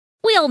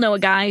all know a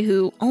guy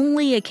who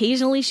only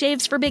occasionally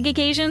shaves for big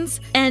occasions,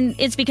 and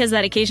it's because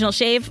that occasional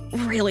shave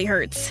really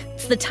hurts.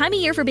 It's the time of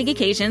year for big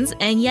occasions,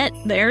 and yet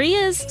there he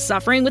is,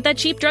 suffering with that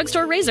cheap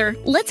drugstore razor.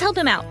 Let's help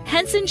him out.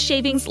 Henson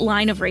Shaving's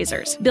line of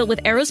razors, built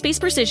with aerospace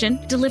precision,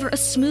 deliver a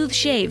smooth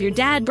shave your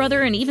dad,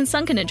 brother, and even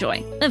son can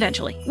enjoy,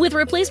 eventually. With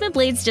replacement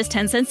blades just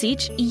 10 cents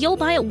each, you'll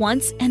buy it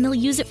once, and they'll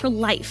use it for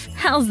life.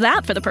 How's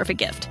that for the perfect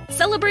gift?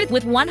 Celebrate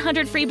with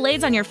 100 free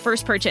blades on your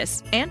first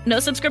purchase, and no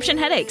subscription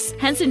headaches.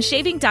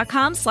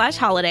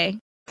 HensonShaving.com/holiday.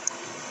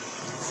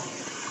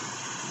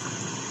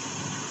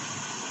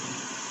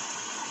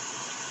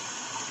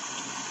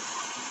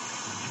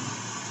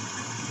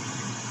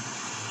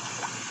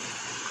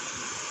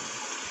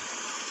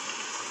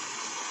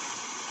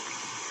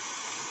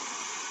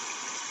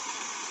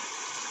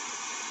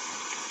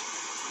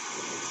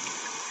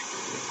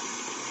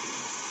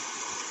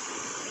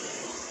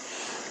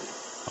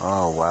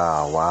 Oh,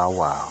 wow, wow,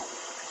 wow.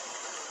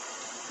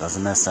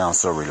 Doesn't that sound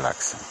so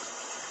relaxing?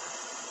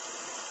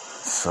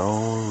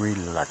 So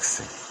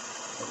relaxing.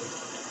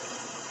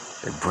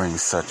 It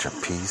brings such a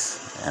peace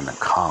and a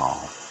calm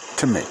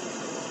to me.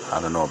 I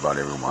don't know about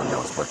everyone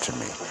else, but to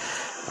me.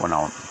 When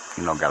I'm,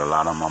 got a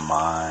lot on my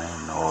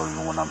mind, or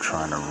even when I'm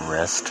trying to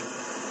rest,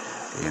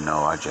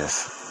 I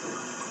just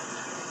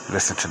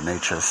listen to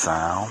nature's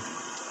sound.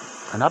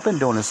 And I've been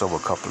doing this over a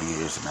couple of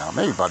years now,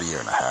 maybe about a year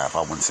and a half.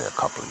 I wouldn't say a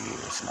couple of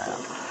years now.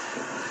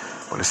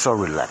 But it's so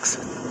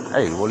relaxing.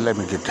 Hey, well, let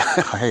me get...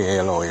 Hey,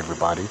 hello,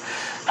 everybody.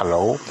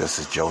 Hello, this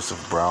is Joseph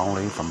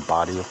Brownlee from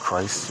Body of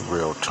Christ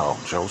Real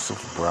Talk.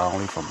 Joseph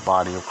Brownlee from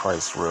Body of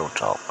Christ Real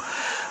Talk.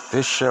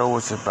 This show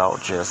is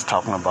about just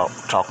talking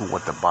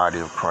with the body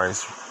of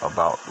Christ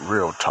about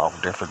real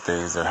talk, different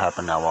things that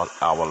happen in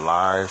our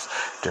lives,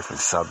 different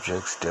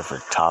subjects,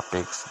 different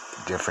topics,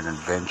 different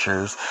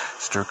adventures,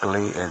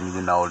 strictly,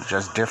 and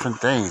just different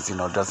things. It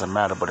doesn't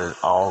matter, but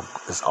it's all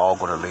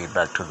going to lead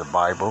back to the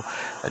Bible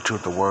and to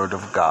the Word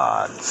of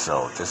God.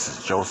 So this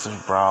is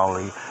Joseph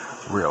Brownlee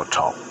Real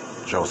Talk.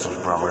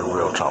 Joseph Brownlee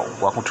Real Talk.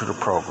 Welcome to the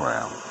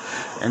program.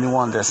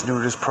 Anyone that's new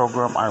to this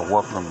program, I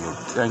welcome you.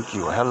 Thank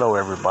you. Hello,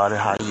 everybody.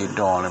 How you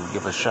doing? Let me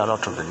give a shout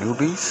out to the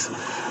newbies,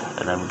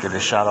 and let me give a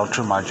shout out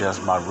to my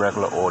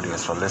regular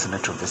audience for listening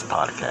to this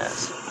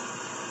podcast.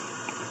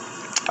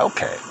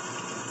 Okay.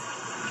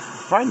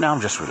 Right now,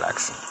 I'm just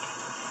relaxing.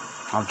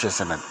 I'm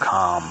just in a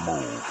calm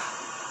mood.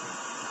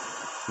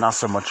 Not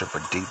so much of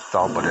a deep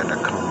thought, but in a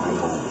calm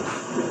mood.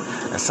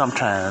 And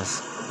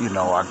sometimes,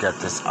 I get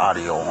this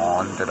audio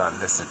on that I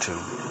listen to,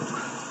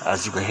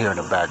 as you can hear in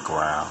the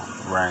background,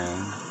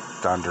 rain,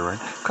 thundering,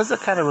 because it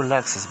kind of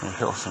relaxes me,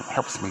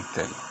 helps me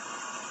think.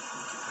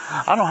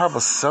 I don't have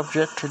a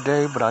subject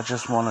today, but I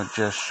just want to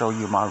just show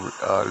you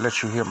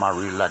let you hear my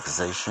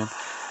relaxation.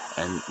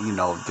 And,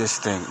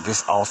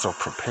 this also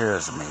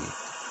prepares me,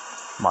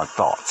 my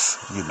thoughts,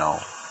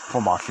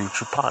 for my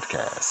future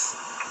podcasts.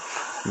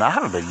 Now, I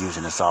haven't been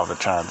using this all the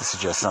time. This is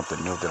just something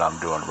new that I'm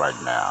doing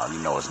right now.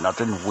 It's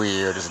nothing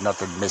weird. There's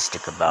nothing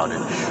mystic about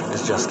it.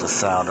 It's just the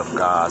sound of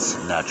God's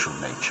natural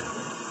nature.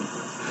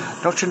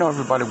 Don't you know,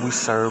 everybody, we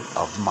serve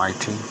a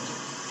mighty,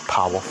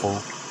 powerful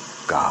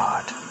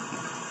God.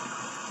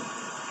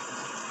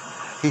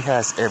 He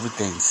has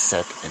everything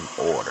set in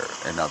order,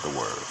 in other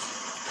words.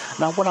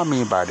 Now, what I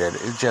mean by that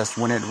is just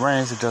when it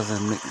rains, it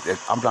doesn't mean...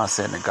 I'm not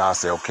saying that God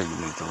said, okay, you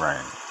need the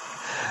rain.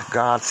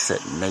 God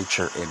set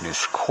nature in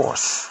this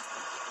course,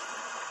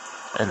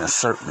 in a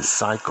certain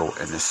cycle,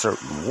 in a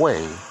certain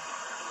way,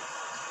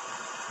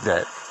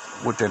 that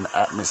within the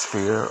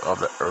atmosphere of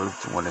the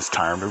earth, when it's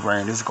time to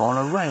rain, it's going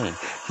to rain.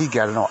 He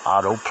got it on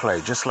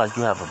autoplay, just like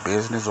you have a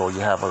business, or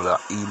you have an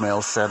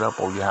email set up,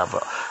 or you have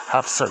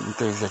certain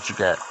things that you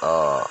got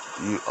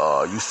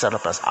you set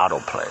up as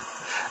autoplay.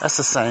 That's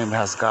the same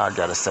as God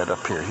got it set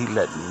up here. He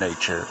let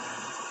nature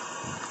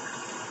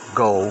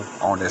go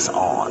on its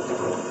own,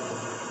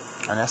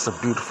 and that's a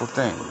beautiful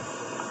thing.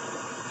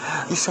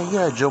 You say,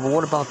 yeah, Joe, but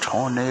what about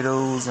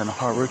tornadoes and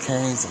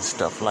hurricanes and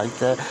stuff like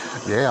that?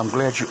 Yeah, I'm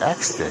glad you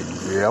asked that.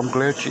 Yeah, I'm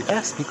glad you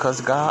asked, because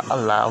God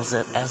allows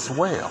it as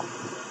well.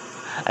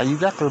 And you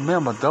got to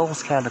remember,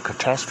 those kind of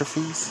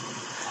catastrophes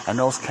and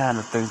those kind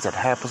of things that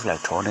happens,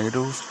 like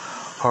tornadoes,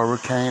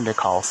 hurricane, they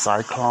call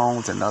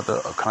cyclones in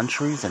other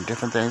countries and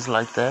different things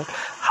like that.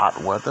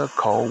 Hot weather,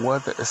 cold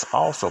weather, is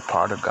also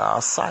part of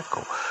God's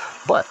cycle.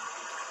 But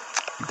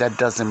that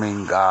doesn't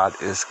mean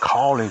God is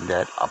calling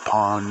that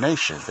upon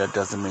nations. That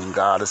doesn't mean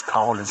God is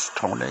calling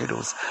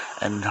tornadoes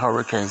and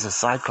hurricanes and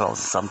cyclones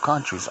in some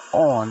countries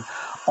on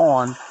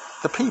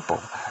the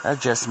people. That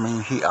just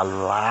means He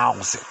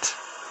allows it.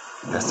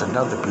 That's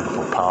another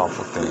beautiful,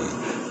 powerful thing.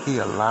 He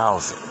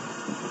allows it.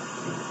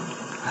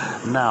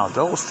 Now,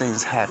 those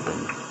things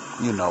happen,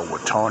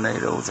 with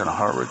tornadoes and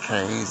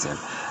hurricanes and,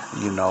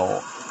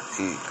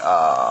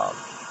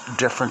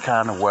 different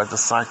kind of weather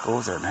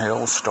cycles and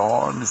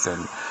hailstorms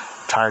and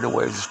tidal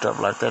waves and stuff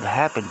like that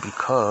happen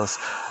because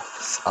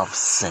of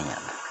sin.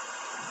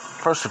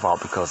 First of all,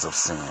 because of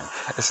sin.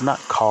 It's not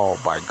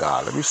called by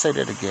God. Let me say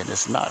that again.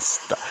 It's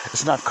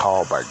not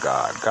called by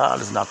God. God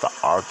is not the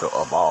author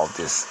of all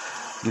this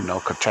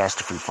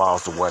catastrophe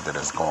falls the weather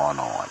that's going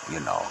on,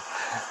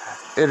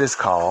 It is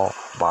called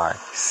by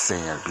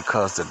sin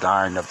because the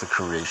dying of the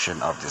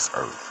creation of this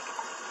earth.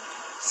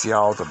 See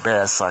all the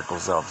bad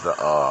cycles of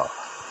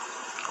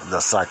the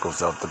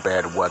cycles of the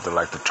bad weather,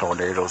 like the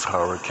tornadoes,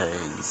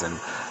 hurricanes, and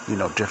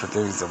different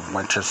things of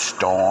winter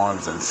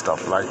storms and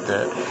stuff like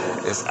that.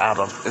 It's out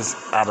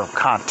of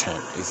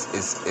content.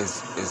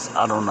 Is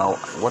I don't know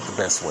what the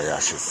best way I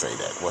should say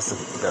that. What's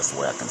the best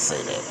way I can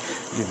say that?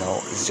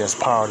 It's just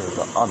part of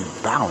the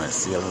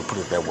unbalance. Let me put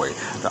it that way.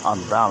 The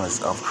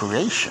unbalance of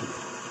creation.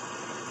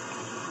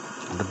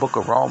 The book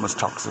of Romans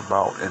talks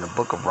about, in the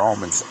book of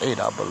Romans 8,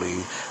 I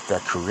believe,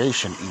 that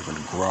creation even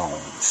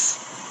groans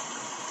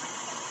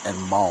and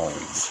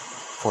moans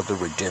for the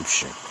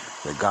redemption,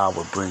 that God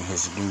will bring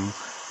his new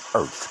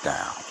earth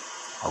down.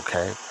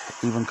 Okay?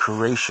 Even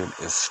creation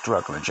is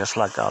struggling, just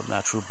like our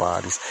natural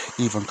bodies.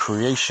 Even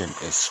creation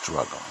is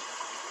struggling.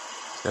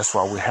 That's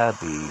why we have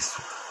these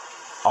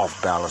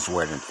off-balance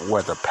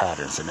weather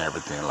patterns and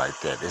everything like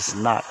that. It's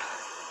not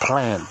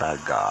planned by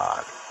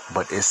God,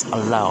 but it's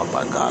allowed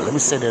by God. Let me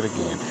say that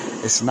again.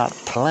 It's not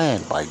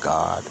planned by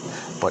God,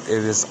 but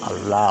it is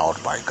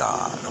allowed by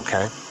God.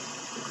 Okay?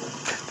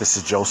 This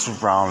is Joseph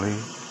Brownlee,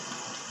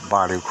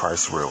 Body of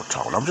Christ Real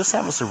Talk. I'm just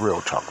having some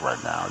real talk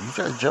right now. You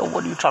say, Joe,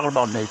 what are you talking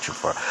about nature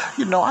for?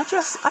 I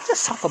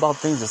just talk about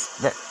things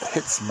that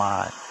hits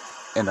my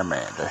inner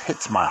man, that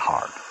hits my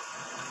heart.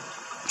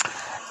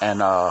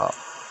 And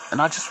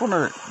I just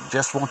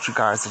want you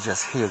guys to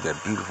just hear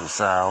that beautiful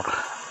sound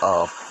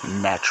of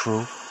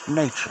natural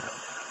nature.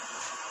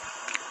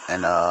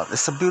 And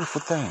it's a beautiful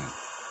thing.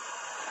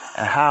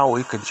 And how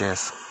it could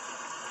just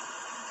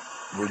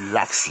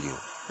relax you.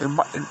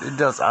 It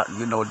does,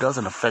 it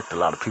doesn't affect a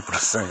lot of people the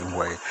same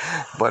way,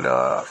 but,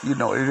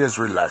 it is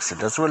relaxing.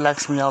 Does it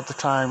relax me all the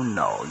time?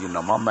 No,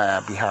 my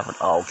mind be having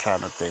all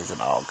kind of things and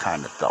all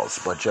kind of thoughts,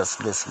 but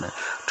just listening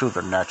to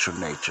the natural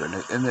nature.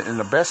 And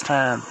the best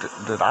time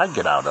that I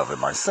get out of it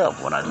myself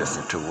when I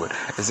listen to it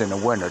is in the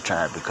winter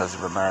time, because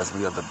it reminds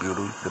me of the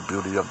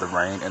beauty of the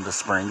rain in the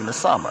spring and the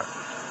summer.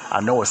 I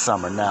know it's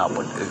summer now,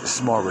 but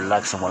it's more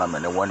relaxing when I'm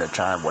in the winter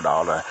time with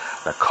all the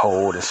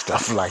cold and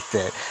stuff like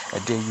that.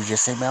 And then you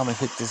just say, man, I'm going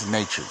to hit this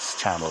nature's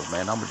channels,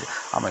 man. I'm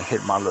gonna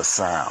hit my little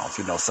sounds.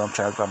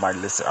 Sometimes I might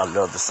listen. I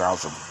love the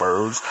sounds of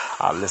birds.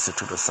 I listen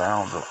to the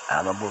sounds of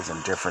animals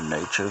and different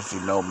natures.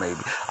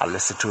 Maybe I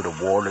listen to the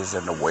waters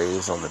and the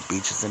waves on the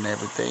beaches and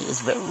everything.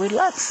 It's very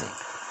relaxing.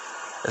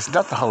 It's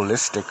nothing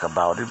holistic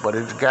about it, but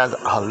it got a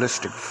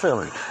holistic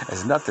feeling.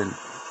 It's nothing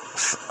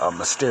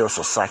mysterious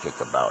or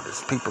psychic about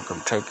it. People can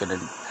take it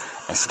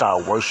and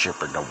start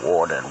worshiping the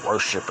water and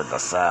worshiping the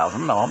sounds.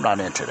 No, I'm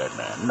not into that,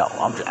 man. No,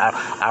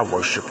 I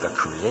worship the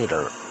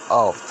creator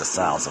of the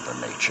sounds of the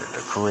nature, the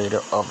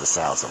creator of the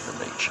sounds of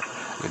the nature.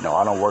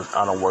 I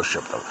don't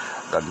worship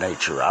the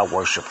nature. I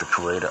worship the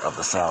creator of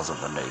the sounds of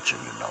the nature,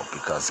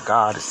 because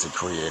God is the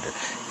creator.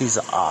 He's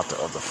the author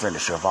of the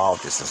finisher of all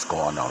this that's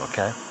going on,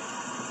 okay?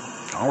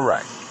 All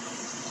right.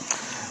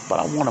 But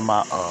I wanted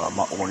my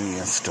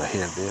audience to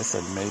hear this,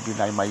 and maybe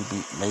they may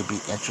be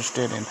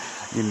interested in,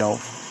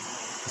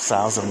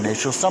 sounds of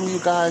nature. Some of you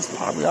guys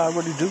probably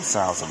already do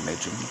sounds of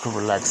nature. You can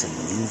relax in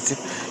music.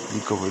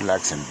 You can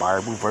relax in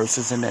Bible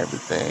verses and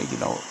everything,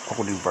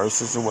 holy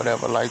verses or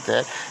whatever like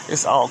that.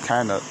 It's all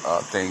kind of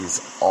things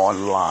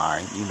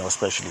online,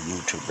 especially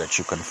YouTube, that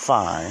you can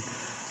find,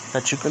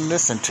 that you can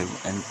listen to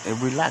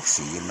and relax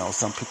you.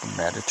 Some people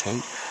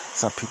meditate.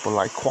 Some people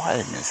like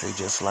quietness. They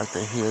just like to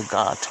hear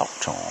God talk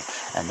to them.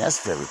 And that's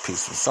very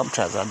peaceful.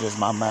 Sometimes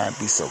my mind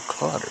be so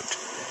cluttered.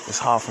 It's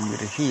hard for me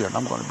to hear. And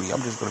I'm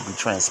just going to be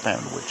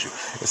transparent with you.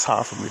 It's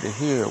hard for me to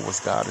hear what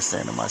God is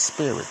saying in my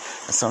spirit.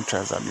 And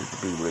sometimes I need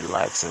to be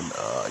relaxed and,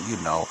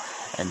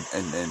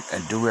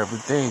 and do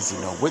everything,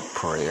 with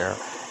prayer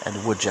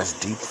and with just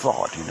deep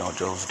thought,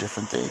 those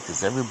different things.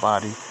 Because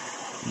everybody,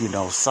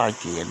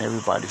 psyche and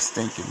everybody's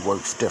thinking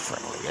works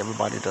differently.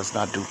 Everybody does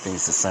not do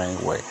things the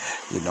same way.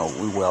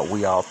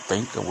 We all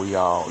think, and we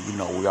all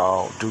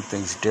do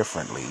things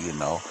differently,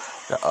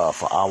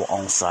 for our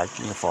own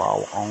psyche and for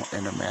our own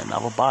inner man.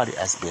 Our body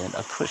as being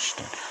a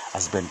Christian,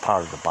 as being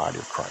part of the body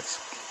of Christ.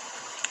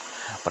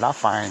 But I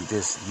find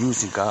this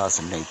using God's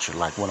nature,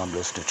 like what I'm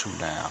listening to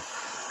now,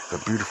 the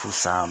beautiful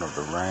sound of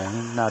the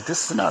rain. Now,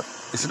 it's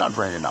not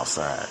raining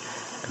outside.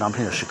 And I'm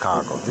here in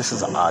Chicago. This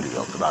is an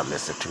audio that I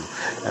listen to,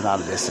 and I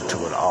listen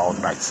to it all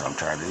night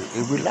sometimes.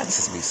 It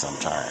relaxes me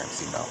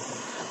sometimes,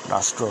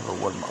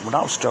 When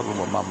I was struggling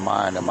with my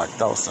mind and my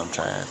thoughts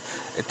sometimes,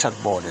 it took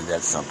more than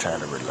that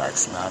sometimes to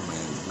relax me.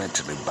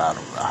 Mentally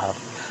battle. I have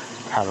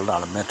had a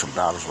lot of mental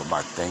battles with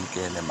my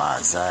thinking and my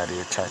anxiety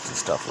attacks and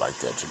stuff like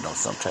that.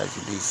 Sometimes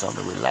you need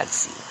something to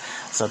relax you.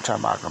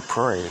 Sometimes I can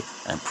pray.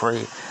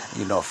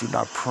 If you're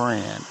not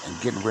praying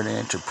and getting really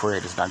into prayer,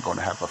 it's not going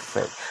to have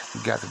effect.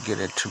 You got to get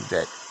into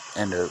that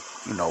enter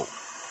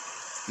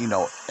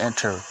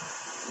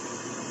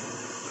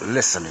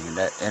listening,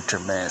 that enter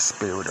man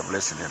spirit of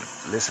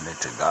listening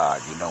to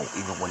God,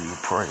 even when you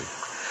pray.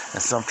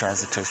 And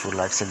sometimes it takes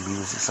relaxing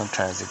music.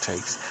 Sometimes it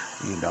takes,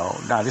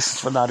 now this is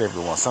for not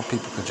everyone. Some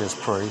people can just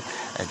pray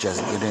and just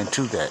get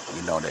into that,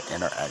 the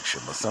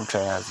interaction. But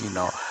sometimes,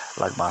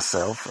 like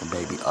myself and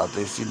maybe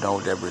others,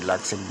 that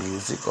relaxing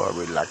music or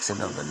relaxing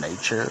of the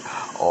nature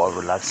or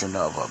relaxing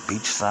of a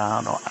beach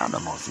sound or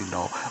animals,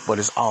 but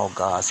it's all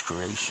God's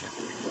creation.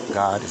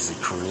 God is the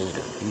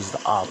creator. He's the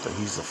author.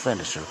 He's the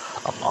finisher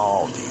of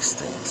all these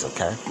things,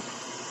 okay?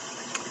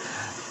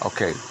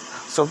 Okay,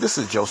 so this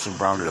is Joseph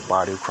Brown of the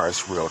Body of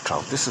Christ Real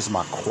Talk. This is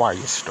my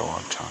quiet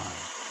storm time.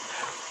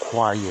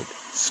 Quiet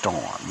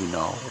storm,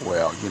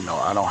 Well,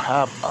 I don't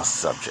have a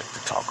subject to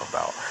talk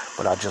about,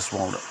 but I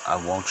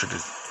want you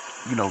to,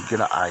 get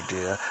an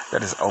idea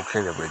that it's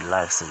okay to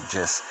relax and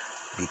just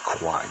be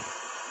quiet.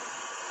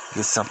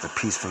 Get something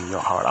peaceful in your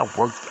heart. I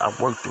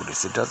work through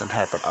this. It doesn't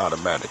happen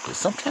automatically.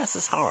 Sometimes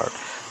it's hard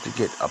to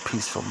get a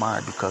peaceful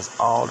mind because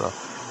all the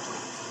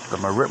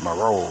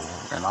rigmarole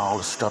and all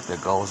the stuff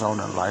that goes on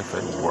in life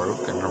and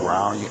work and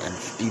around you and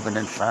even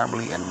in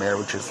family and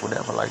marriages,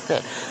 whatever like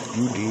that,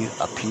 you need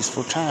a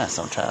peaceful time.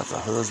 Sometimes a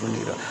husband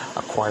need a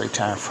quiet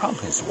time from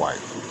his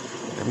wife.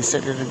 Let me say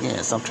that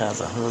again. Sometimes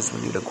a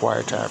husband need a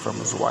quiet time from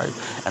his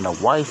wife, and a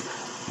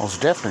wife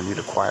most definitely need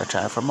a quiet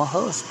time from her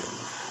husband.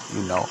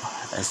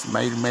 And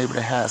maybe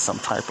they have some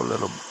type of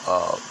little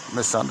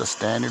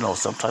misunderstanding or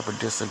some type of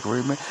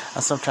disagreement.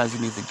 And sometimes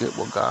you need to get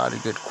with God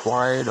and get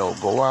quiet or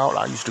go out.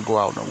 I used to go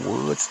out in the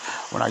woods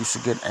when I used to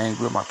get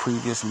angry with my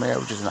previous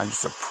marriages, and I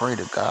used to pray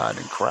to God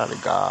and cry to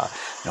God.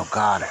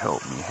 God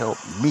help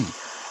me.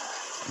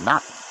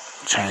 Not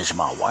change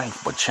my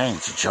wife, but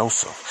change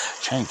Joseph,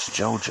 change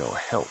JoJo,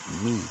 help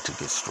me to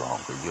get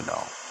stronger,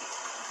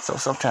 So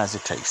sometimes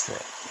it takes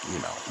that,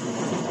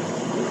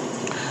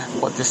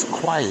 But this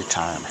quiet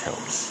time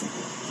helps.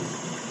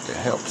 It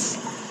helps,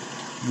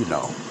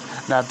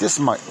 Now this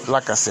might,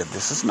 like I said,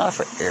 this is not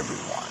for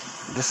everyone.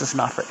 This is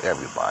not for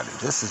everybody.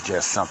 This is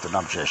just something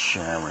I'm just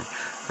sharing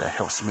that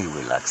helps me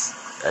relax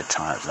at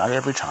times. Not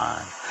every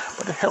time,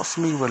 but it helps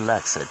me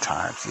relax at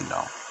times,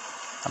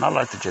 And I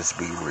like to just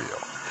be real.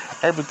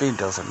 Everything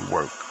doesn't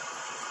work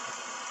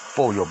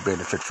for your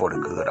benefit, for the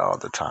good all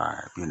the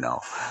time,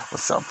 But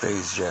some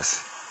things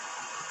just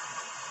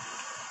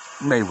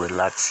may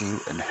relax you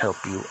and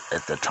help you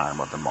at the time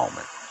of the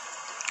moment.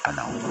 I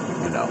know,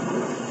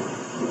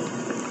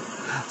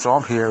 So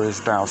I'm here. It's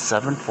about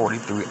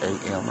 7:43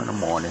 a.m. in the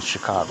morning,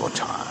 Chicago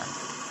time.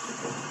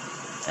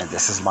 And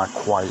this is my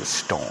quiet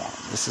storm.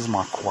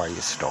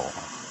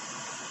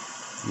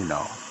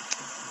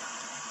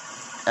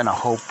 And I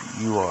hope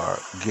you are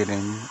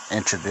getting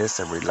into this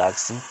and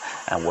relaxing.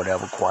 And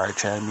whatever quiet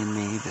time you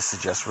need, this is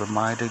just a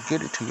reminder.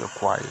 Get into your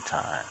quiet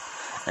time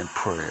and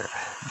prayer.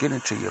 Get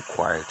into your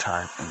quiet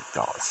time and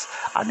thoughts.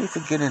 I need to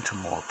get into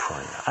more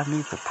prayer. I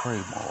need to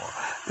pray more.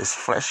 This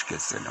flesh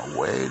gets in the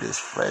way. This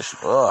flesh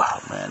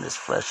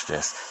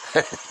just,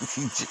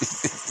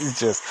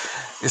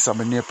 it's a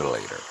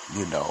manipulator,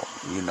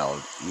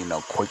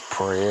 quick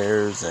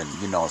prayers and,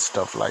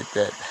 stuff like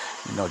that,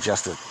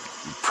 just to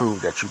prove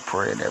that you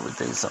pray and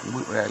everything.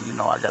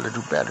 I got to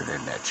do better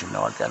than that.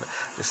 I got to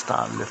just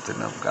start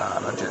lifting up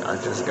God. I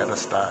just got to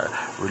start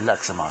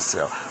relaxing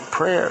myself.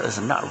 Prayer is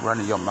not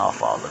running your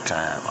mouth all the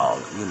time.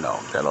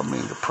 That don't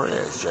mean the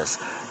prayer is just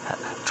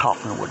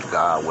talking with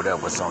God,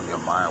 whatever's on your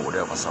mind,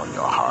 whatever's on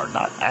your heart.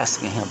 Not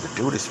asking Him to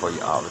do this for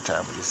you all the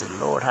time, but you say,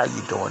 Lord, how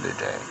you doing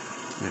today?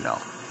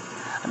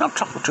 And I'm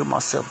talking to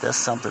myself, that's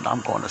something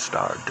I'm going to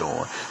start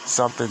doing,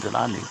 something that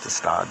I need to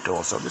start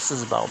doing. So this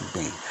is about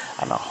me.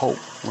 And I hope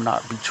when I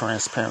be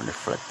transparent,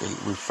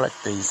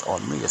 reflect these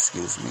on me,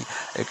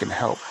 it can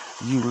help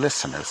you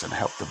listeners and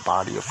help the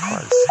body of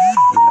Christ,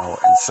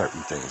 in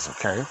certain things,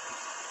 okay?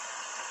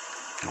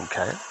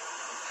 Okay?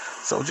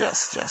 So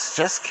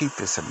just keep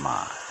this in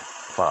mind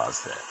as far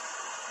as that.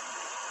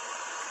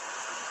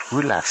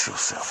 Relax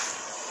yourself.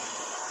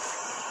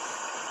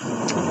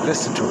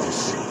 Listen to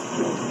this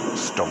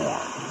storm.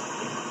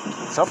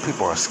 Some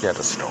people are scared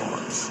of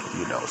storms,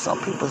 Some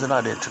people are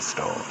not into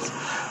storms.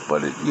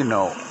 But,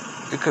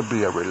 it could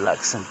be a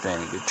relaxing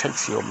thing. It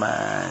takes your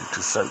mind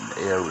to certain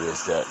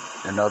areas that,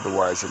 in other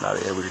words, you're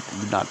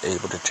not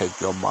able to take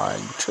your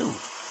mind to.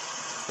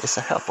 It's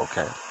a help,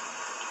 okay?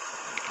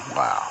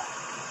 Wow.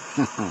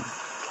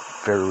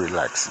 Very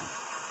relaxing.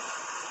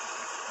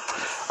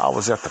 I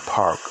was at the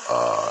park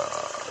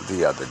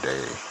the other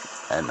day,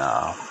 and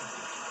I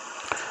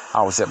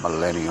was at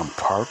Millennium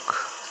Park,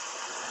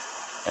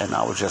 and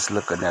I was just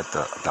looking at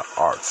the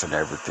arts and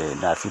everything.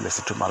 Now, if you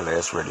listen to my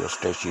last radio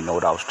station, you know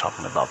what I was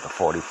talking about, the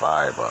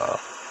 45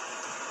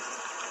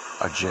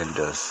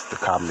 agendas the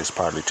Communist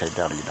Party take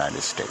down the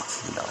United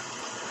States,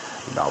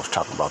 I was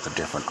talking about the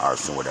different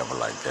arts and whatever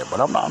like that. But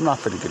I'm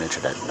not going to get into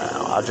that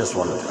now. I just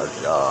wanted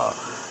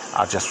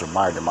I just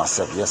reminded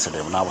myself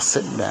yesterday when I was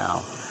sitting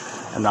down,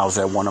 and I was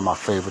at one of my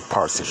favorite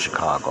parks in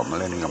Chicago,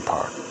 Millennium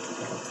Park.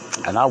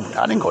 And I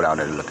didn't go down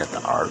there to look at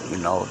the art,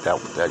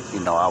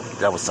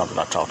 that was something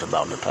I talked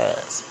about in the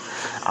past.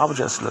 I was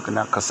just looking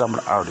at, because some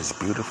of the art is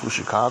beautiful.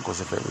 Chicago is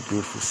a very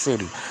beautiful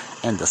city,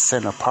 in the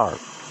center part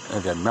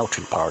that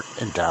melting pot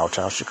in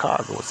downtown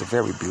Chicago. It's a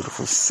very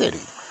beautiful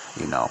city,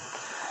 you know.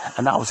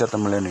 And I was at the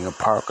Millennium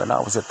Park, and I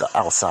was at the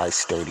outside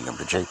stadium,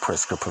 the J.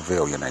 Pritzker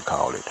Pavilion, they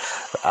call it.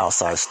 The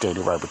outside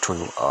stadium right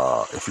between,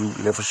 if you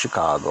live in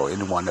Chicago,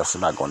 anyone else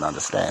is not going to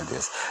understand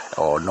this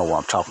or know what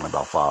I'm talking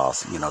about for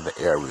us, you know, the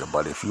area.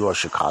 But if you're a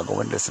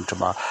Chicagoan, listen to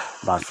my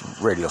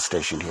radio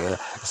station here.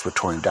 It's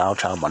between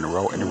downtown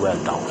Monroe and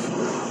Randolph.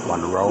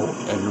 Monroe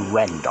and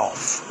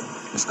Randolph.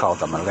 It's called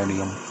the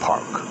Millennium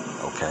Park,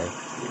 okay?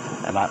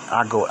 And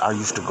I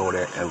used to go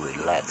there and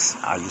relax.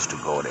 I used to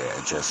go there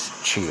and just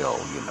chill,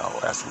 you know,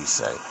 as we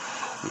say.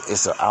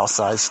 It's an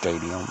outside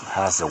stadium,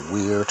 has a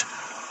weird,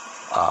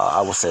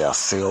 I would say a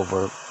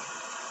silver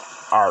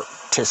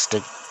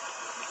artistic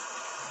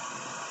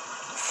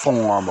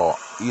form or,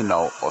 you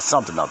know, or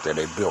something up there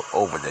they built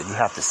over there. You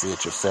have to see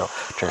it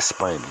yourself to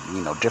explain it.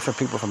 You know, different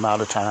people from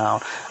out of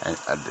town and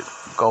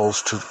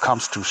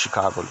comes to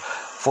Chicago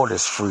for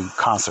this free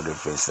concert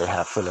events. They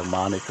have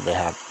Philharmonic, they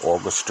have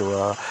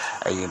orchestra,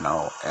 you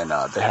know, and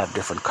they have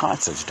different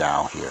concerts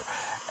down here.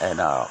 And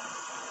I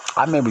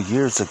remember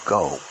years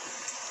ago,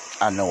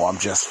 I know I'm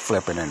just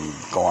flipping and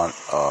going,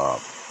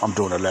 I'm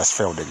doing a Les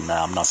Feldick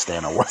now. I'm not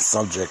staying on one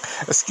subject.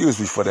 Excuse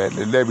me for that.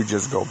 Let me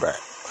just go back.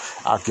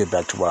 I'll get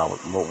back to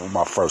what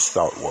my first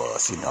thought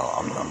was. You know,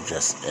 I'm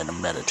just in a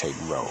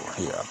meditating role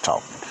here. I'm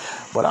talking.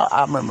 But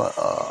I remember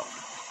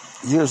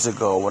years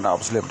ago when I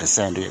was living in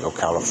San Diego,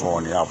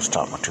 California, I was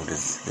talking to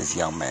this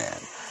young man.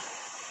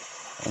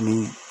 And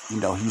he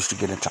used to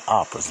get into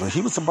operas. But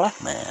he was a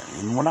black man.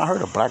 And when I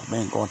heard a black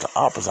man going to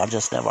operas, I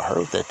just never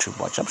heard that too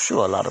much. I'm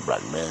sure a lot of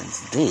black men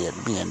did,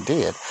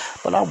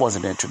 but I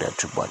wasn't into that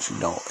too much. You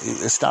know,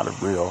 it's not a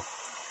real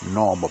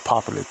normal,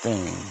 popular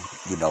thing,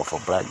 you know, for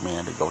black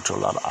men to go to a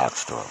lot of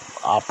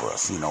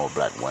operas, you know,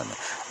 black women.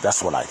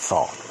 That's what I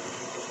thought.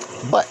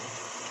 But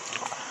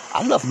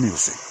I love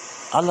music.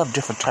 I love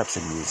different types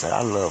of music.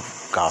 I love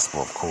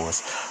gospel, of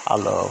course. I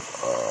love,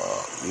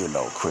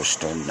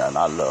 Christian, and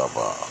I love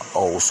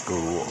old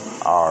school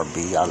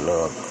R&B. I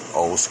love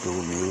old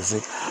school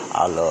music.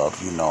 I love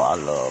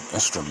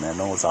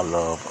instrumentals. I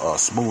love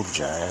smooth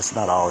jazz.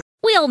 Not all.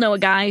 We all know a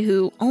guy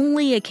who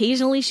only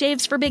occasionally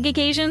shaves for big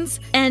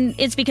occasions, and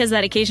it's because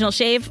that occasional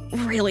shave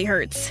really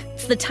hurts.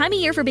 It's the time of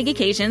year for big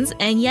occasions,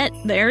 and yet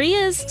there he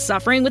is,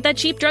 suffering with that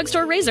cheap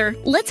drugstore razor.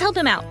 Let's help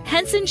him out.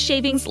 Henson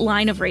Shaving's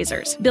line of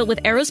razors, built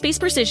with aerospace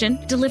precision,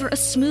 deliver a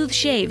smooth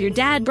shave your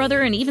dad,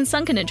 brother, and even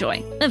son can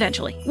enjoy,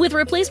 eventually. With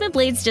replacement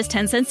blades just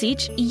 10 cents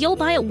each, you'll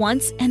buy it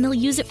once, and they'll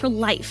use it for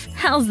life.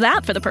 How's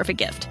that for the perfect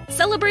gift?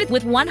 Celebrate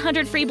with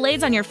 100 free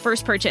blades on your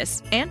first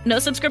purchase, and no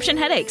subscription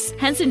headaches.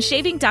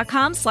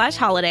 HensonShaving.com/holiday.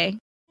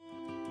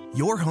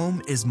 Your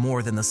home is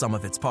more than the sum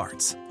of its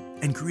parts,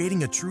 and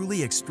creating a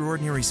truly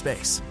extraordinary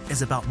space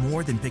is about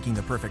more than picking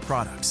the perfect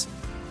products.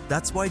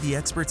 That's why the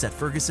experts at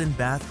Ferguson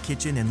Bath,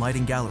 Kitchen, and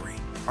Lighting Gallery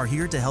are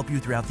here to help you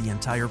throughout the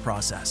entire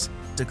process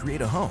to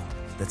create a home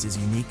that's as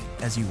unique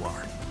as you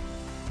are.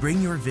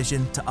 Bring your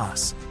vision to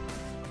us.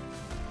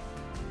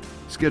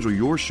 Schedule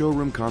your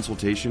showroom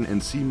consultation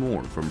and see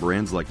more from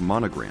brands like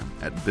Monogram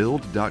at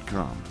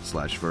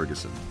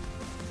build.com/Ferguson.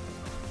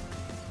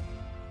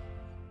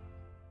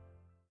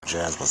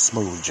 Jazz, but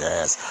smooth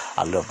jazz.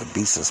 I love the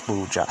beats of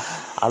smooth jazz.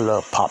 I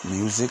love pop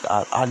music.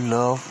 I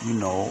love,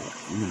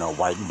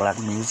 white and black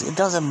music. It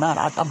doesn't matter.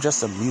 I'm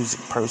just a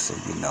music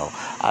person, you know.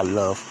 I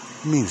love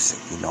music,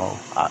 you know.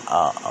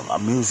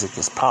 Music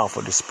is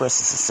powerful. It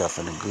expresses itself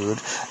in a good,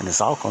 and it's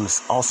also going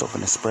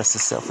to express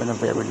itself in a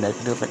very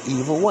negative and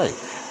evil way.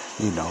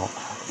 You know,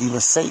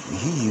 even Satan,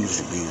 he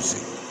used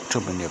music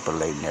to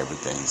manipulate and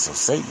everything. So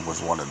Satan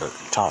was one of the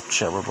top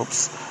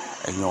cherubims,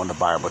 and in the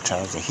Bible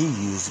times, and he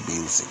used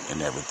music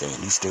and everything.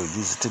 And he still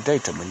uses it today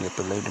to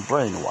manipulate and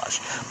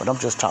brainwash. But I'm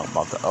just talking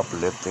about the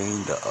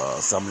uplifting,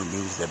 some of the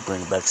music that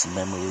bring back some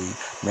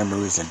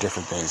memories and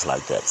different things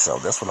like that. So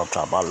that's what I'm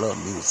talking about. I love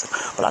music,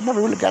 but I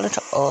never really got into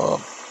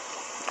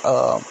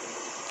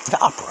the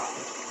opera.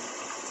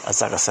 As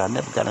like I said, I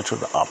never got into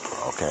the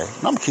opera, okay?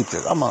 And I'm gonna keep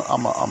this. I'm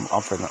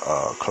finna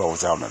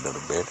close out in a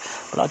little bit,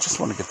 but I just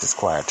want to get this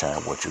quiet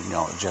time with you,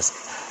 just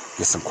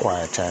get some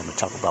quiet time to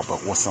talk about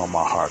what's on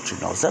my heart,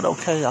 Is that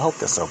okay? I hope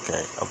that's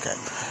okay. Okay.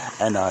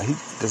 And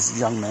this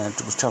young man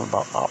was telling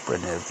about opera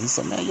and everything. He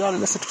said, man, you ought to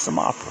listen to some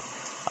opera.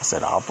 I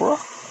said, opera?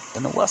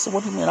 And I said,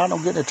 what do you mean? I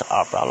don't get into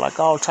opera. I like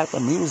all type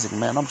of music,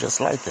 man. I'm just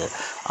like that.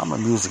 I'm a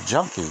music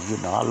junkie,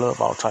 I love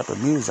all type of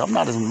music. I'm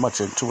not as much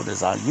into it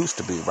as I used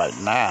to be right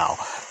now,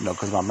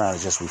 because my mind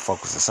is just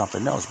refocused on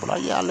something else. But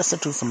I listen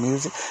to some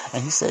music.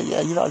 And he said,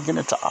 yeah, I get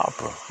into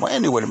opera. Well,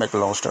 anyway, to make a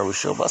long story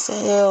short, but I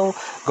said, hell,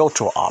 go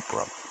to an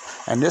opera.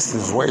 And this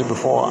is way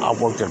before I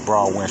worked at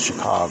Broadway in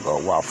Chicago,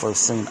 where I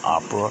first seen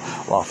opera,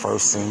 where I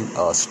first seen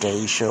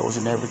stage shows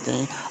and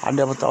everything. I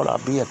never thought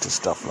I'd be into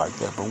stuff like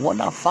that. But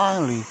when I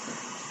finally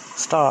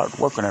started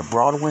working at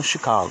Broadway in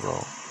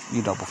Chicago,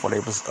 before they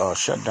was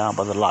shut down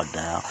by the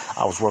lockdown,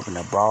 I was working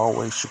at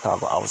Broadway,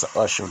 Chicago. I was an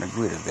usher and a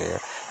greeter there.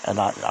 And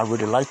I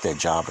really like that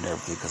job and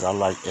everything because I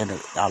like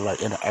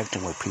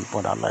interacting with people,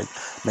 and I like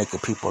making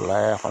people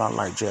laugh, and I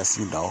like just,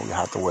 you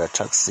have to wear a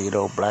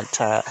tuxedo, black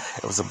tie.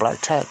 It was a black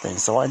tie thing,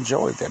 so I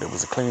enjoyed that. It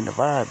was a clean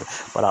environment,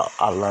 but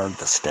I learned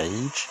the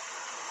stage.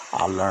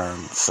 I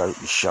learned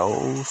certain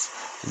shows.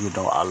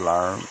 I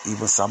learned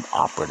even some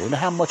opera. They didn't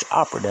have much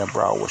opera there in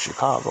Broadway,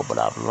 Chicago, but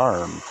I've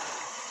learned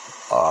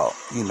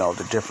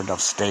the different of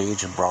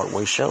stage and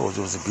Broadway shows.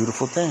 It was a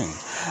beautiful thing.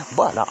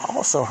 But I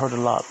also heard a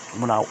lot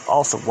when I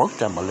also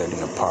worked at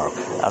Millennium Park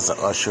as an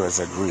usher, as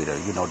a greeter,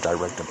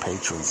 directing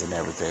patrons and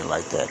everything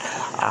like that.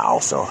 I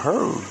also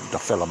heard the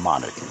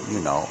Philharmonic,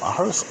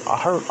 I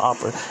heard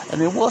opera,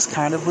 and it was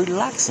kind of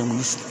relaxing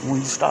when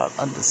you start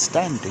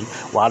understanding.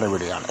 Well, I didn't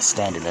really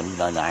understand it, and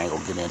I ain't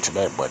gonna get into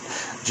that, but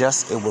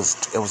just it was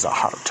a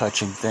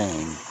heart-touching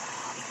thing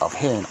of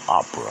hearing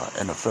opera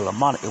and the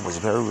Philharmonic. It was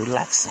very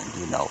relaxing,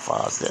 for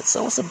us.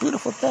 So it's a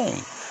beautiful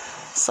thing.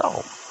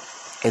 So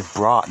it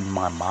broadened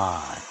my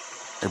mind.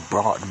 It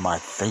broadened my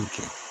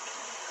thinking.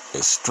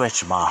 It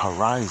stretched my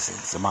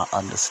horizons and my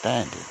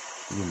understanding,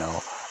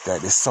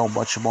 that there's so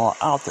much more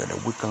out there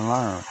that we can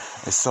learn.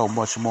 There's so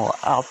much more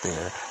out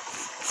there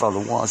for the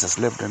ones that's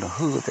lived in the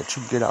hood that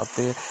you get out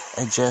there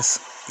and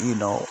just, you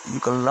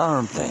can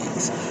learn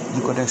things.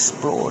 You can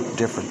explore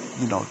different,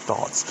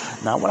 thoughts.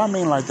 Now, what I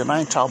mean like that, I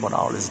ain't talking about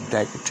all this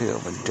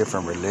negative and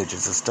different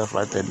religions and stuff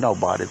like that. No,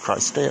 body of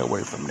Christ, stay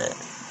away from that.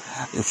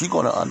 If you're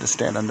going to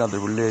understand another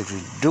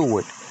religion, do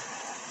it,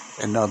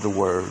 in other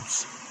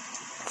words,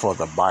 for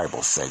the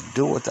Bible's sake.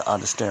 Do it to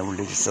understand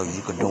religion so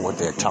you can know what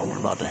they're talking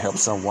about to help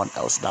someone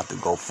else not to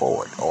go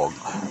forward or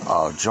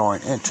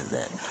join into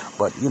that.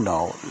 But,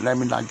 let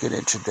me not get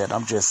into that.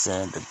 I'm just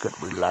saying the good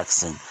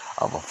relaxing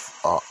of a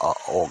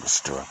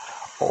orchestra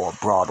or a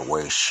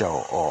Broadway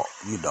show or,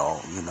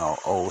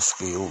 old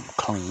school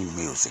clean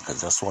music,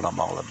 because that's what I'm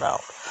all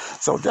about.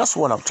 So that's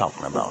what I'm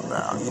talking about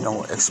now.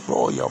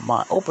 Explore your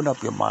mind, open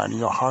up your mind and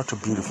your heart to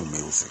beautiful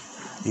music.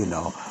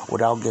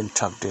 Without getting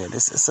tucked in.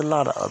 It's a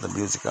lot of other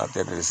music out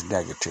there that is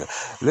negative.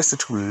 Listen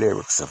to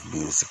lyrics of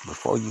music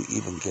before you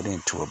even get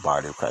into a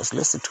body of Christ.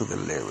 Listen to the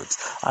lyrics.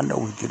 I know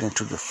we get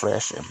into the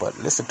flesh, but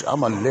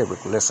I'm a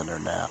lyric listener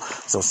now.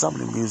 So some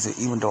of the music,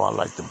 even though I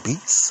like the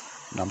beats,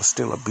 and I'm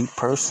still a beat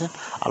person,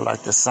 I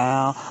like the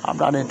sound, I'm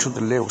not into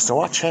the lyrics.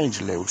 So I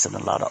change lyrics in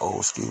a lot of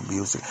old school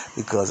music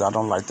because I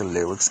don't like the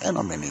lyrics in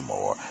them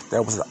anymore.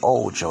 That was the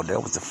old Joe.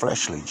 That was the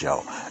fleshly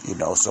Joe.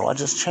 So I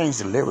just change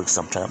the lyrics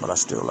sometimes, but I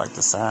still like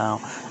the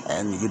sound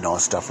and,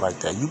 stuff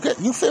like that.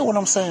 You feel what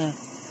I'm saying?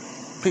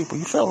 People,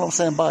 you feel what I'm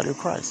saying? Body of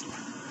Christ.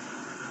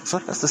 So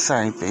that's the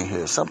same thing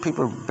here. Some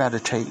people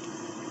meditate,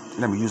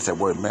 let me use that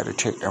word,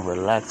 meditate and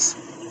relax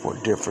for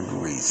different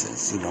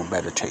reasons,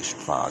 meditation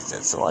finds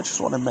that. So I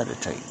just want to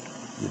meditate,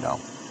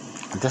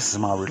 and this is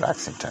my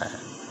relaxing time.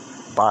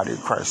 Body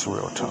of Christ,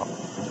 real talk.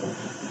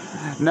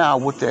 Now,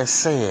 with that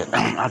said,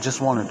 I just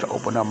wanted to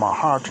open up my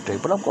heart today,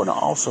 but I'm going to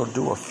also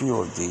do a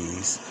few of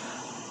these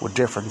with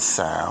different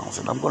sounds,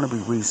 and I'm going to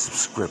be reading some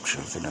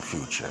scriptures in the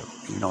future.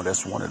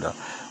 That's one of the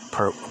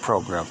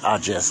programs I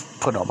just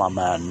put on my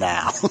mind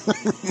now.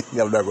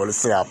 I'm not going to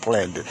say I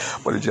planned it,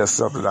 but it's just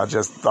something I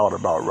just thought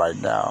about right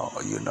now,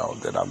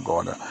 that I'm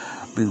going to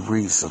be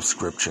reading some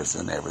scriptures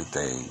and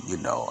everything,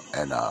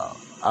 and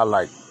I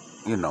like,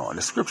 and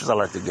the scriptures I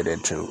like to get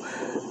into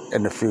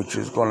in the future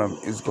is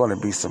going to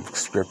be some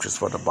scriptures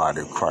for the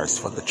body of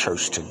Christ, for the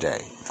church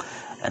today.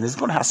 And it's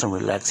going to have some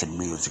relaxing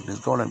music.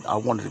 I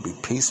want it to be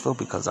peaceful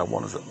because I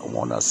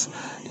want us,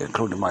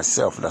 including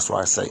myself, and that's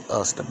why I say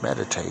us, to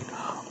meditate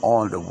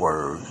on the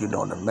word,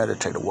 to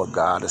meditate on what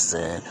God is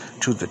saying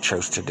to the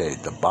church today,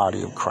 the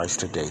body of Christ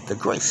today, the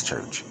Grace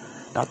Church,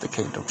 not the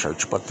Kingdom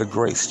Church, but the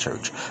Grace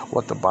Church,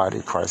 what the body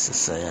of Christ is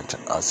saying to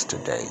us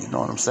today. You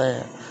know what I'm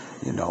saying?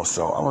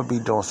 So I'm going to be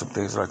doing some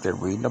things like that,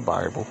 reading the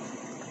Bible,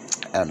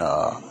 and,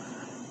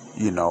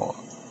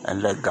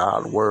 and let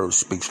God's word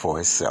speak for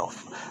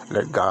itself.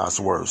 Let God's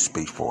word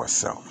speak for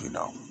itself,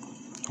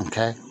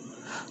 Okay?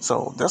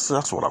 So that's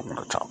what I want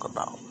to talk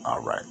about.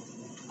 All right.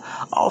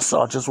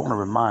 Also, I just want to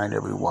remind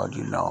everyone,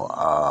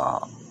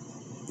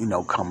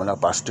 coming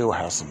up, I still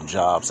have some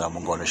jobs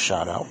I'm going to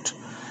shout out.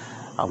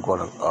 I'm going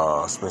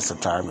to spend some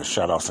time to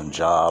shout out some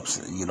jobs,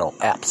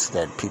 apps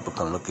that people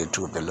can look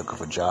into if they're looking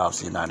for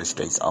jobs, United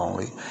States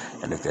only,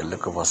 and if they're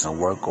looking for some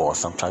work or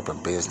some type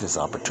of business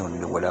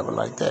opportunity or whatever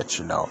like that,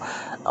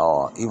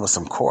 even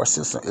some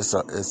courses. It's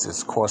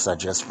this course I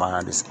just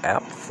found, this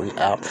free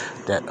app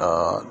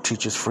that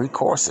teaches free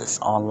courses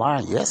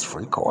online. Yes,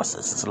 free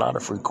courses. There's a lot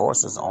of free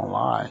courses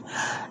online,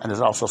 and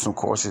there's also some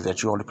courses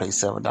that you only pay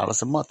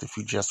 $7 a month if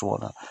you just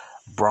want to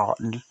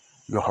broaden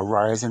your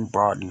horizon,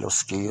 broaden your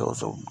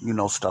skills, or,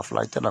 stuff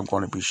like that. I'm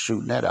going to be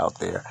shooting that out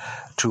there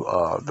to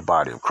the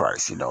body of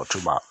Christ,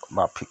 to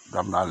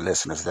my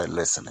listeners that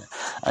listening.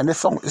 And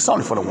it's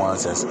only for the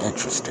ones that's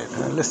interested.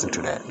 And listen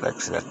to that.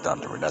 That's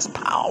thunder. That's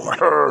power.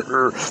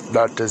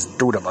 That is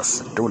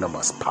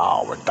dunamis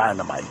power.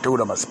 Dynamite,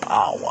 dunamis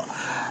power.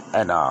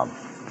 And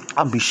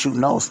I'll be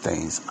shooting those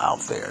things out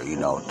there,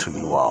 to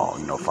you all,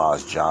 as far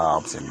as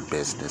jobs and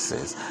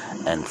businesses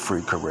and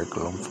free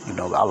curriculum.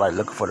 I like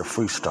looking for the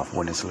free stuff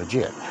when it's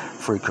legit.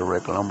 Free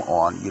curriculum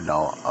on,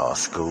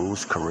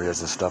 schools,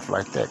 careers and stuff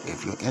like that.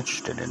 If you're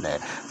interested in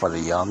that, for the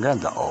young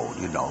and the old,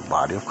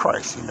 Body of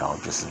Christ,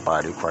 this is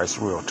Body of Christ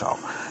Real Talk.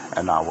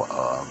 And I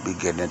will be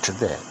getting into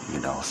that,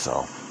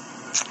 so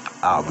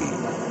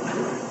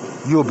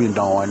you'll be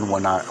knowing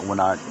when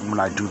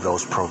I do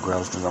those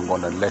programs, because I'm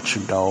going to let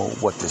you know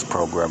what this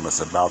program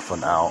is about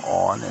from now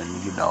on,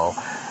 and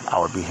I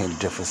will be hitting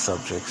different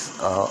subjects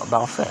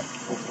about that.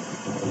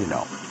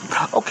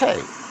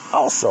 Okay.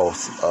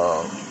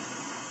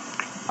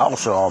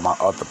 Also on my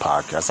other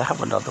podcast, I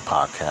have another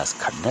podcast,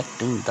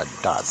 Connecting the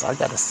Dots. I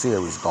got a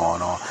series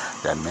going on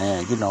that,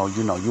 man, you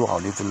all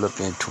need to look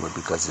into it,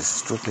 because it's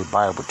strictly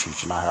Bible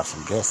teaching. I have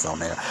some guests on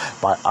there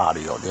by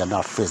audio. They're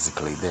not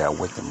physically there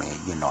with me.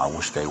 I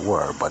wish they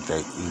were, but they,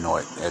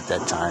 at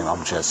that time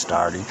I'm just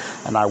starting,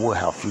 and I will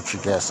have future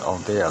guests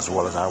on there, as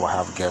well as I will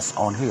have guests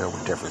on here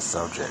with different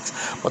subjects.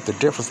 But the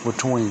difference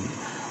between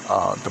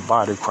the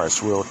Body of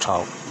Christ Real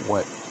Talk,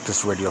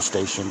 this radio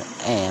station,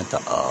 and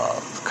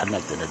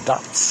Connecting the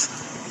Dots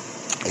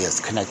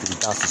is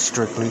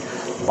strictly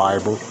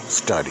Bible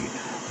study,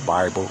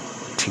 Bible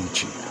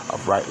teaching,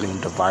 of rightly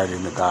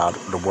dividing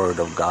the word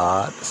of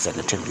God,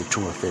 2 Timothy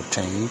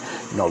 2:15,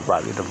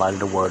 rightly dividing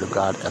the word of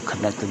God, and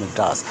connecting the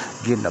dots,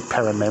 getting a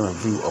panoramic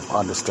view of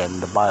understanding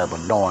the Bible,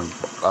 knowing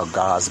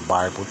God's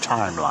Bible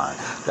timeline.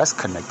 That's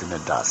Connecting the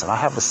Dots. And I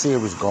have a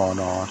series going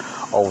on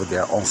over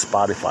there on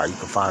Spotify. You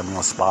can find me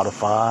on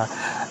Spotify.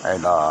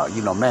 And,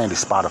 mainly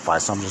Spotify.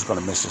 So I'm just going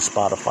to mention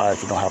Spotify.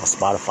 If you don't have a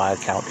Spotify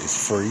account, it's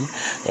free.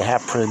 They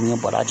have premium,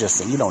 but I just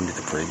say you don't need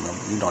the premium.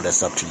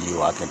 That's up to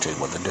you. I can tell you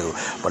what to do.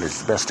 But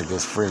it's best to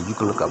get free. You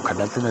can look up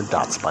Connecting the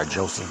Dots by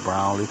Joseph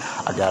Brownlee.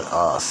 I got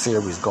a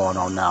series going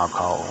on now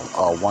called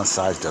One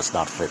Size Does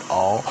Not Fit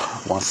All.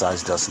 One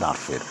Size Does Not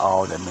Fit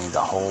All. That means the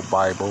whole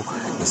Bible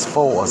is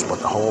for us, but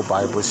the whole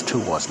Bible is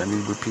to us. Let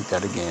me repeat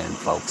that again,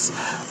 folks.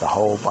 The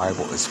whole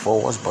Bible is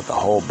for us, but the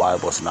whole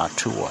Bible is not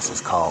to us.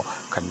 It's called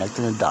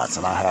Connecting the Dots,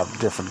 and I have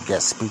different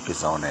guest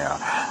speakers on there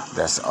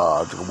that's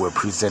we're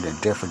presenting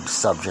different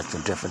subjects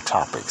and different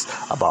topics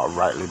about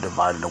rightly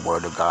dividing the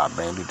word of God,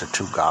 mainly the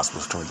two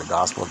gospels, between the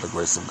gospel of the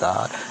grace of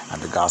God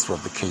and the gospel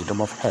of the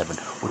kingdom of heaven,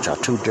 which are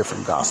two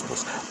different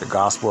gospels. The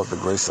gospel of the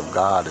grace of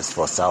God is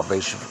for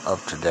salvation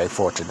of today,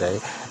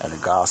 and the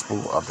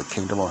gospel of the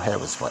kingdom of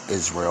heaven is for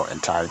Israel in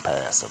time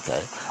past.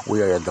 Okay,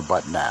 we are in the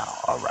but now.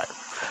 All right.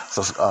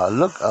 So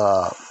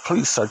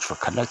please search for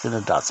Connecting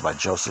the Dots by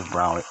Joseph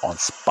Brownlee on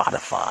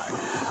Spotify.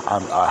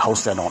 I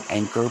host that on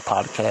Anchor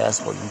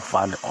Podcast, but you can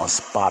find it on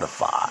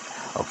Spotify.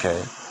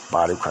 Okay,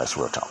 Body of Christ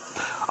Real Talk.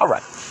 All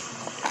right.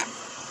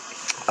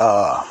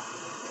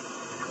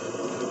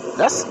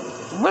 That's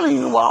really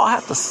what I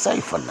have to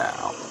say for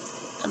now.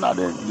 And I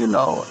didn't,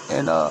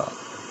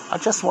 I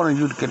just wanted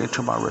you to get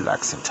into my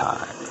relaxing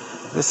time.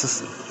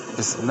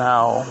 It's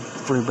now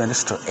 3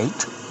 minutes to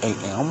 8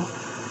 a.m.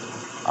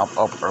 I'm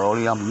up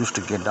early. I'm used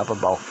to getting up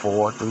about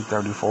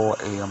 3:34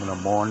 a.m. in the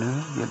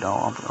morning.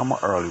 I'm an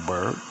early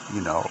bird,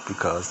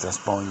 because that's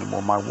probably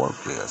where my work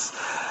is.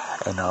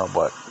 And,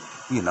 but,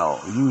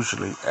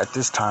 usually at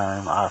this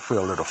time I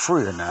feel a little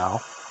freer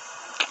now,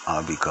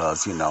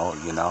 because,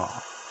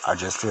 I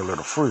just feel a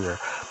little freer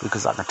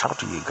because I can talk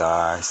to you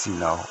guys,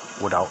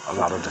 without a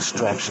lot of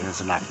distractions,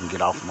 and I can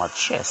get off my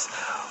chest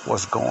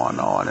what's going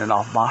on and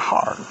off my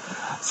heart.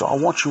 So I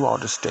want you all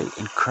to stay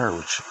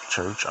encouraged,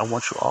 church. I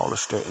want you all to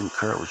stay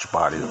encouraged,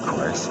 Body of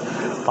Christ.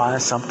 Find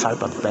some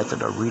type of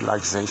method of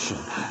relaxation.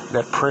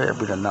 Let prayer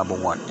be the number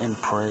one. In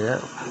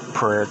prayer,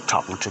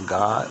 talking to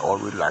God, or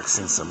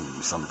relaxing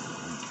some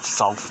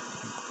soft,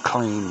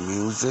 clean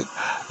music,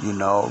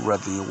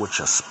 whether you're with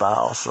your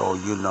spouse or,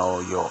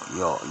 your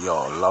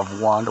loved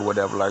one or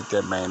whatever like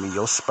that, mainly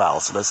your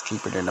spouse. Let's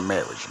keep it in the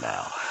marriage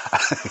now.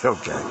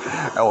 Okay.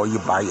 Or you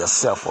by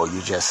yourself, or you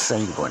just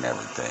single and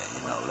everything,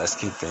 let's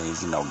keep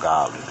things,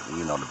 godly,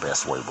 the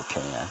best way we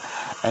can.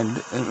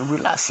 And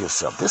relax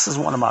yourself. This is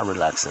one of my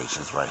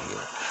relaxations right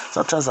here.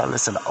 Sometimes I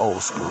listen to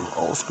old school.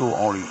 Old school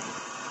only,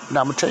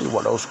 now I'm going to tell you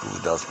what old school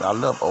does. I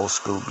love old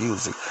school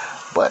music,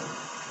 but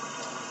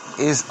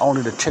it's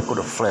only to tickle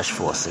the flesh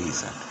for a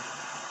season.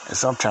 And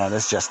sometimes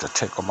it's just to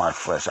tickle my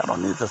flesh. I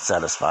don't need to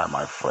satisfy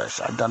my flesh.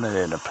 I've done it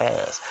in the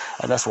past.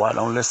 And that's why I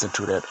don't listen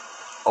to that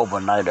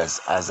overnight as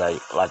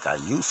I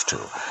used to.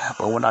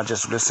 But when I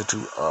just listen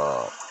to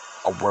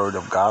a word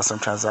of God,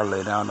 sometimes I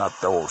lay down, I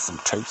throw some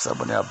tapes up,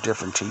 and they have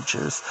different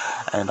teachers,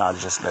 and I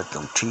just let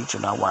them teach,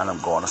 and I wind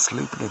up going to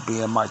sleep, and it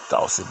be in my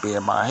thoughts, it be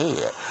in my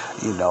head,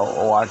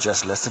 or I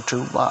just listen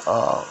to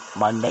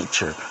my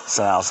nature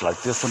sounds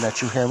like this one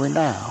that you're hearing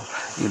now,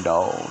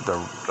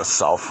 the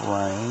soft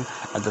rain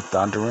and the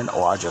thundering,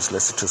 or I just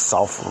listen to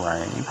soft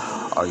rain,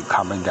 or you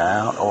coming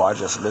down, or I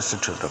just listen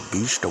to the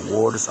beach. The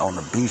waters on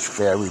the beach,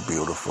 very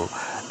beautiful.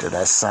 to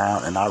that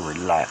sound, and I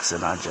relax,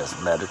 and I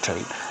just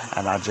meditate,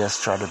 and I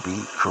just try to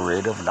be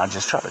creative, and I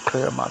just try to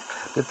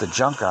get the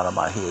junk out of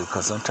my head,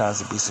 because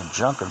sometimes it be some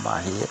junk in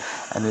my head,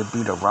 and it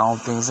be the wrong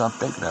things I'm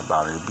thinking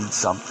about. It be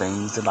some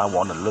things that I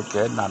want to look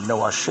at, and I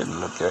know I shouldn't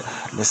look at,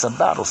 and it's a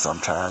battle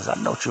sometimes. I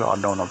know you all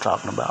know what I'm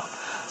talking about.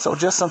 So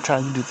just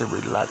sometimes you need to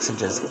relax and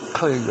just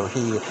clear your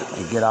head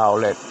and get all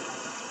that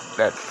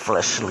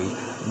fleshly,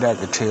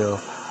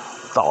 negative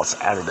thoughts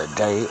out of the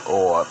day,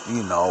 or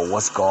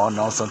what's going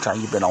on.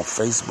 Sometimes you've been on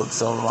Facebook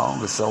so long,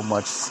 there's so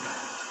much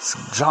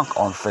junk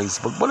on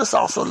Facebook, but it's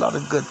also a lot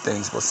of good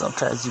things. But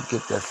sometimes you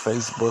get that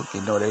Facebook,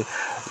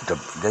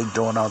 they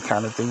doing all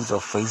kind of things on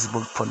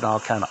Facebook, putting all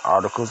kind of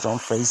articles on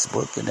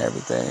Facebook and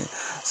everything.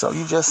 So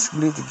you just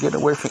need to get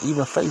away from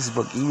even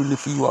Facebook, even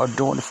if you are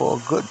doing it for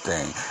a good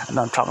thing. And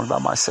I'm talking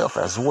about myself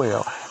as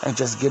well, and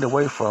just get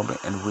away from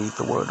it and read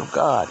the Word of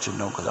God,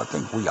 because I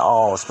think we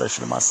all,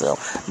 especially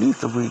myself, need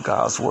to read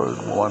God's Word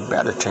more and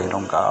meditate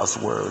on God's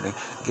Word and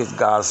get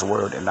God's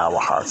Word in our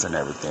hearts and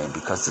everything,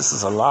 because this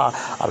is a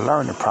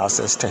learning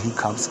process till He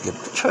comes to get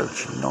the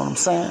church. You know what I'm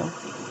saying?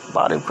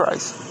 Body of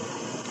Christ.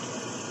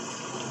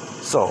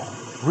 So,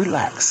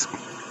 relax.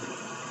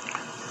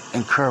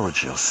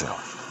 Encourage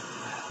yourself.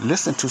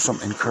 Listen to some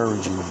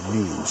encouraging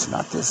news,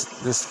 not this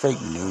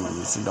fake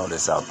news,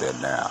 that's out there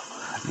now.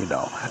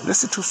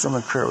 Listen to some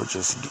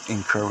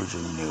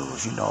encouraging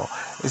news.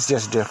 It's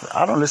just different.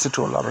 I don't listen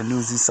to a lot of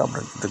news, some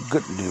of the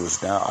good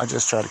news now. I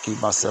just try to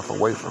keep myself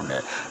away from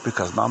that,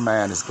 because my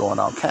mind is going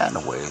all kind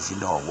of ways,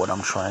 what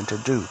I'm trying to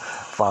do, as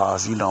far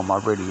as, my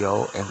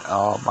radio and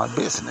my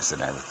business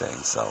and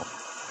everything. So,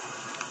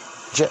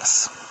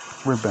 just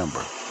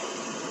remember,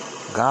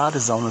 God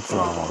is on the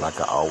throne, like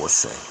I always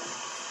say.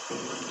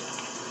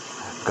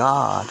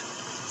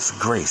 God's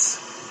grace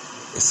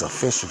is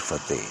sufficient for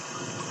thee.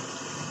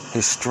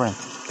 His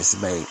strength is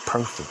made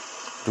perfect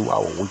through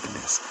our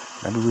weakness.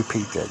 Let me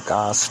repeat that.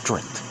 God's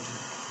strength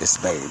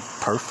is made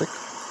perfect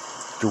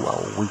through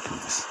our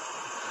weakness.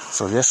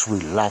 So let's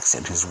relax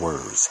in His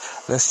words.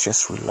 Let's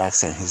just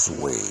relax in His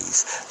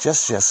ways.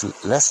 Let's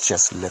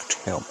just lift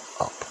Him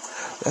up.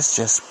 Let's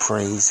just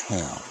praise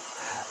Him.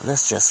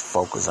 Let's just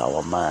focus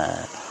our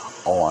mind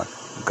on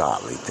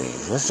godly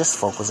things. Let's just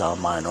focus our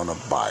mind on the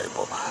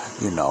Bible.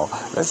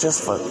 Let's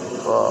just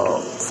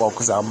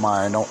focus our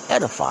mind on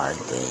edifying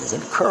things,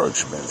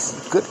 encouragements,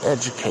 good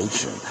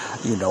education,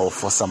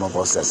 for some of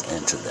us that's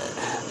into that.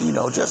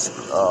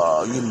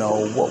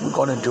 What we're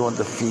going to do in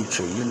the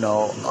future,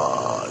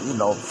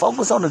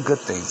 focus on the good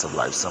things of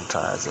life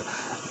sometimes.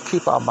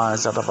 Keep our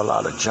minds out of a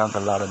lot of junk, a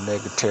lot of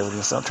negativity.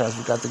 And sometimes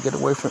we got to get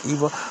away from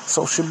even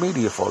social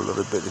media for a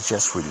little bit and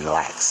just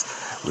relax.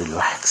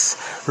 Relax.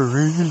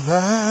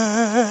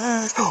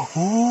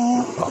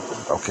 Ooh.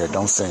 Oh, okay,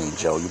 don't sing,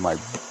 Joe. You might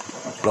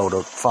blow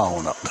the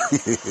phone up.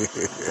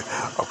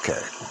 Okay.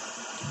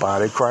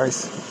 Body of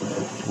Christ,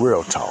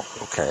 real talk,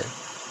 okay?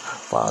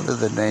 Father, in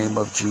the name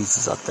of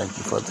Jesus, I thank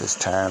you for this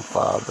time,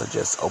 Father.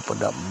 Just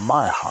open up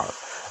my heart,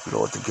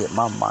 Lord, to get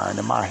my mind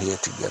and my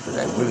head together.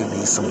 That really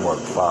needs some work,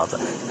 Father.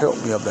 Help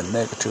me of the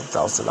negative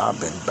thoughts that I've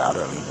been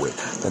battling with,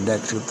 the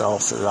negative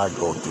thoughts that I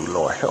go through,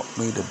 Lord. Help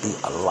me to be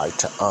a light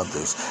to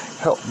others.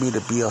 Help me to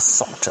be a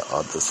salt to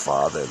others,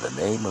 Father, in the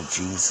name of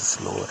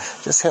Jesus, Lord.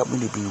 Just help me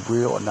to be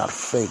real and not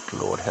fake,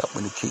 Lord. Help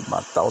me to keep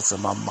my thoughts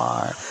and my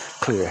mind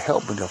clear.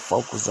 Help me to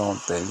focus on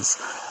things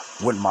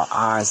with my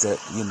eyes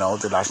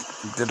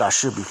that I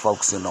should be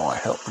focusing on.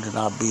 Help me to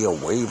not be a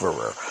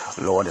waverer,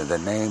 Lord, in the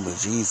name of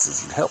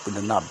Jesus. And help me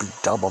to not be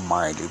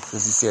double-minded,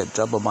 because you said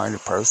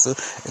double-minded person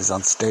is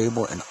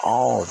unstable in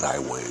all thy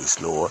ways,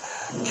 Lord.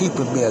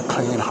 Keeping me a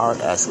clean heart,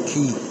 as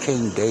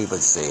King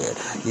David said.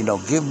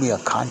 Give me a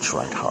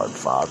contrite heart,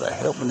 Father.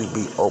 Help me to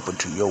be open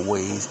to your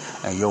ways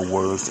and your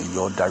words and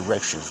your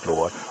directions,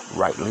 Lord.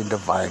 Rightly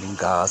dividing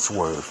God's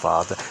word,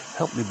 Father.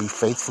 Help me be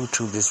faithful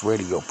to this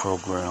radio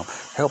program.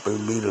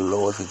 Helping me, the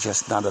Lord, to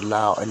just not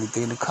allow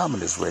anything to come in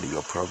this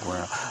radio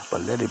program,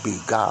 but let it be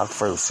God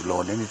first,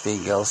 Lord.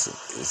 Anything else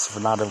is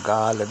not of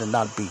God, let it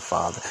not be,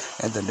 Father,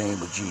 in the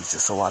name of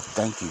Jesus. So I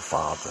thank you,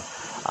 Father.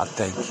 I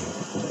thank you.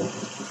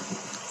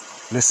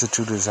 Listen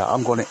to this.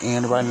 I'm going to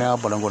end right now,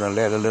 but I'm going to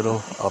let a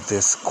little of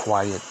this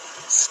quiet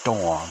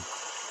storm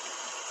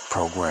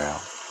program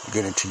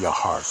get into your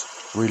hearts.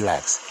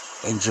 Relax.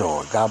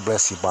 Enjoy. God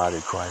bless you, body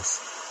of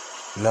Christ.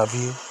 Love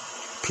you.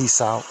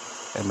 Peace out.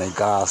 And may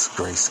God's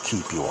grace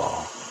keep you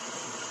all.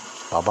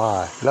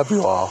 Bye-bye. Love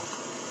you all.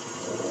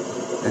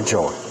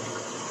 Enjoy.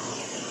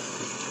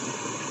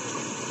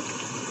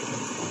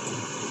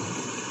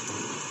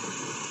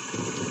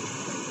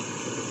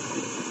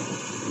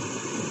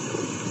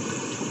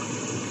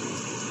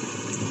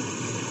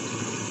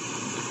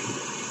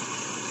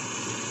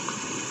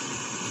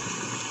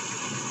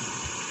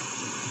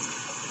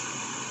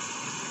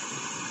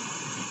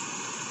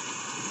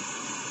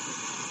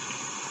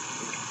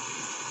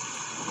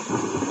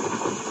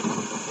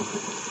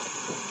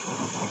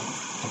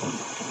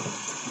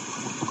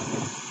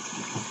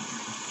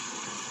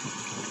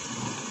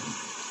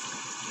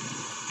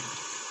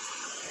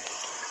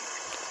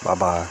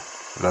 Bye-bye.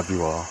 Love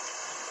you all.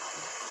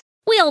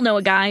 all know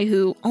a guy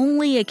who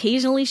only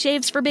occasionally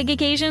shaves for big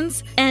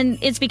occasions, and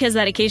it's because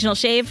that occasional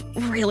shave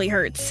really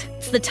hurts.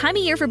 It's the time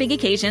of year for big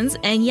occasions,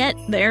 and yet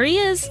there he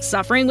is,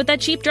 suffering with that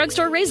cheap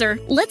drugstore razor.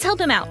 Let's help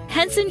him out.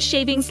 Henson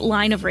Shaving's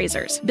line of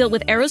razors, built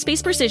with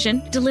aerospace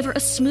precision, deliver a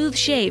smooth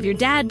shave your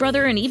dad,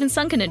 brother, and even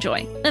son can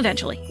enjoy,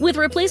 eventually. With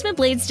replacement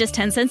blades just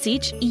 10 cents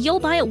each, you'll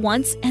buy it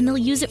once and they'll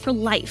use it for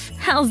life.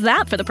 How's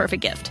that for the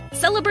perfect gift?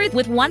 Celebrate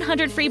with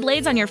 100 free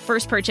blades on your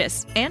first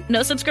purchase, and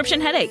no subscription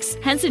headaches.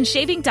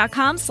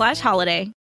 HensonShaving.com/holiday.